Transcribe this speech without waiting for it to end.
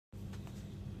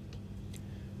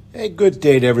Hey, good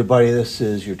day to everybody. This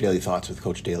is your Daily Thoughts with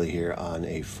Coach Daly here on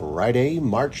a Friday,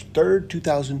 March 3rd,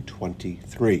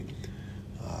 2023.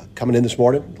 Coming in this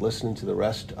morning, listening to the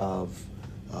rest of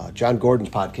John Gordon's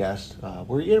podcast,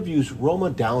 where he interviews Roma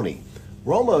Downey.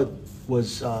 Roma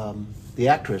was the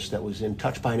actress that was in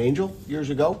Touched by an Angel years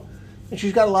ago, and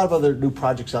she's got a lot of other new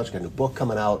projects out. She's got a new book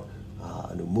coming out,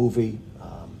 a new movie,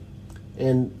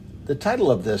 and the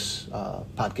title of this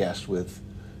podcast with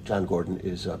John Gordon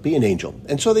is Be an Angel.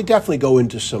 And so they definitely go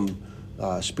into some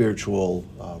spiritual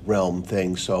realm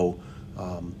things. So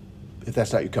if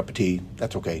that's not your cup of tea,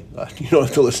 that's okay. You don't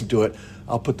have to listen to it.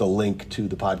 I'll put the link to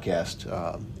the podcast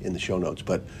in the show notes.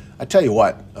 But I tell you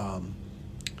what,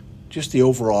 just the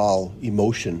overall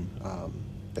emotion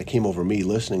that came over me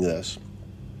listening to this,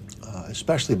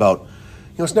 especially about,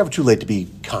 it's never too late to be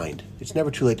kind. It's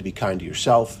never too late to be kind to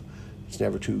yourself. It's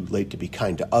never too late to be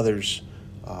kind to others.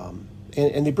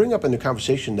 And they bring up in the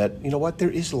conversation that, there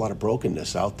is a lot of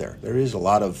brokenness out there. There is a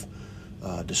lot of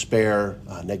despair,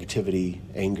 negativity,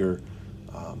 anger.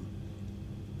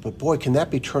 But boy, can that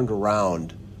be turned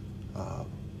around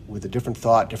with a different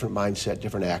thought, different mindset,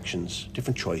 different actions,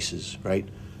 different choices, right?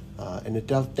 And it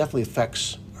definitely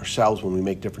affects ourselves when we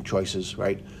make different choices,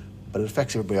 right? But it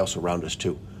affects everybody else around us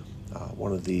too.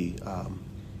 One of the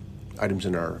items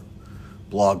in our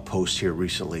blog post here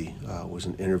recently was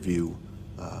an interview.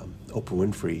 Oprah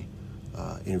Winfrey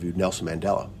interviewed Nelson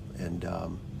Mandela, and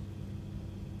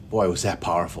boy, was that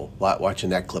powerful. Watching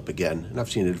that clip again, and I've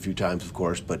seen it a few times, of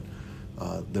course, but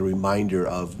the reminder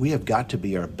of we have got to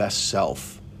be our best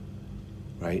self,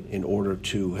 right, in order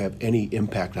to have any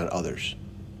impact on others,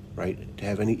 right, to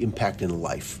have any impact in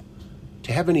life,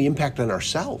 to have any impact on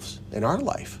ourselves in our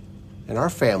life, and our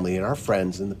family, and our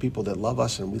friends, and the people that love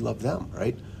us and we love them,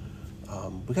 right?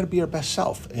 We got to be our best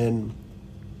self, and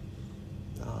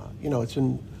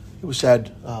it was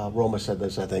said, Roma said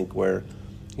this, I think, where,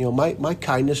 my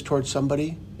kindness towards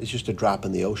somebody is just a drop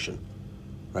in the ocean,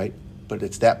 right? But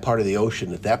it's that part of the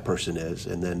ocean that person is,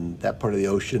 and then that part of the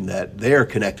ocean that they're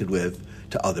connected with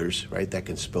to others, right, that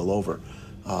can spill over.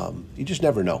 You just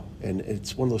never know. And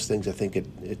it's one of those things, I think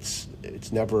it's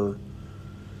never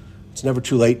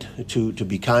too late to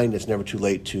be kind. It's never too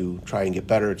late to try and get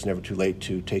better. It's never too late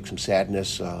to take some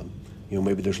sadness.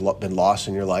 Maybe there's been loss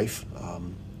in your life.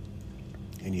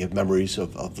 And you have memories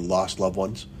of the lost loved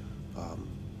ones.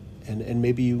 And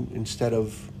maybe you, instead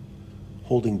of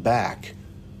holding back,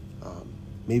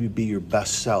 maybe be your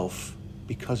best self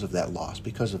because of that loss,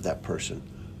 because of that person,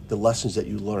 the lessons that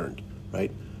you learned,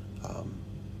 right?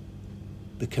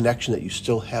 The connection that you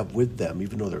still have with them,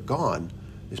 even though they're gone,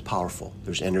 is powerful.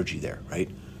 There's energy there, right?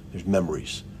 There's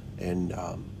memories. And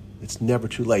it's never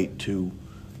too late to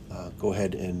go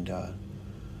ahead and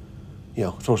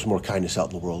throw some more kindness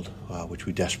out in the world, which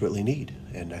we desperately need.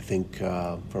 And I think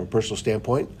from a personal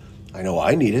standpoint, I know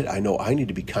I need it. I know I need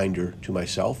to be kinder to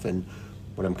myself. And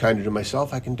when I'm kinder to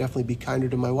myself, I can definitely be kinder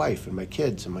to my wife and my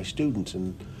kids and my students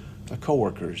and my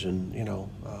coworkers and,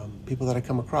 people that I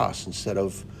come across. Instead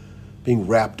of being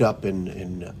wrapped up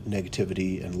in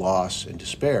negativity and loss and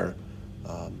despair,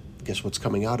 guess what's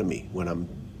coming out of me when I'm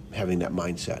having that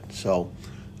mindset? So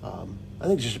I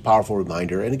think it's just a powerful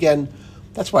reminder. And again,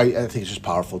 that's why I think it's just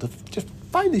powerful to just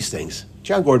find these things.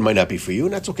 John Gordon might not be for you,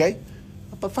 and that's okay.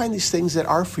 But find these things that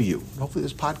are for you. And hopefully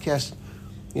this podcast,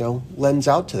 lends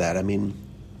out to that. I mean,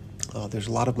 there's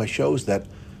a lot of my shows that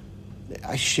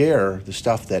I share the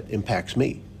stuff that impacts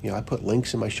me. I put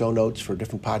links in my show notes for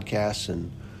different podcasts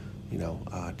and,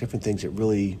 different things that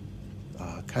really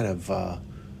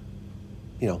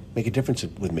make a difference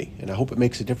with me. And I hope it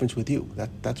makes a difference with you.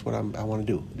 That's what I want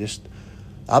to do.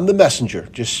 I'm the messenger,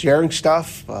 just sharing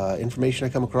stuff, information I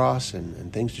come across,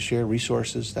 and things to share,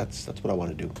 resources. That's what I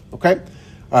want to do. Okay?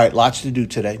 All right, lots to do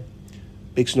today.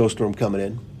 Big snowstorm coming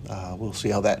in. We'll see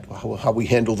how we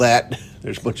handle that.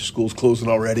 There's a bunch of schools closing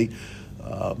already.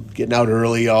 Getting out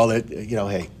early, all that.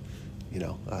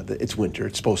 It's winter.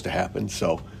 It's supposed to happen.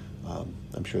 So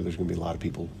I'm sure there's going to be a lot of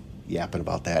people yapping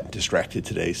about that and distracted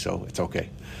today. So it's okay.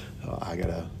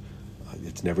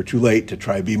 It's never too late to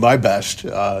try to be my best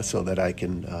so that I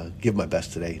can give my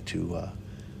best today to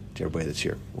everybody that's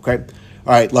here. Okay?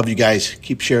 All right. Love you guys.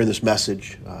 Keep sharing this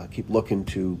message. Keep looking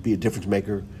to be a difference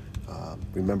maker.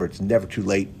 Remember, it's never too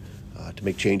late to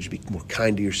make changes, be more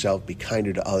kind to yourself, be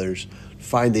kinder to others.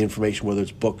 Find the information, whether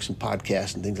it's books and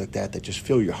podcasts and things like that just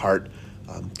fill your heart,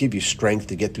 give you strength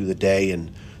to get through the day.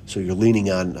 And so you're leaning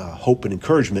on hope and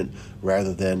encouragement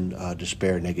rather than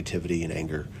despair, negativity, and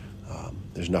anger.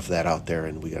 There's enough of that out there,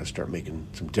 and we got to start making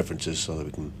some differences so that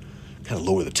we can kind of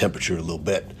lower the temperature a little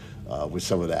bit with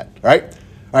some of that. All right?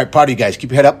 All right, proud of you guys.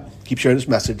 Keep your head up. Keep sharing this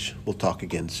message. We'll talk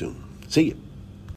again soon. See you.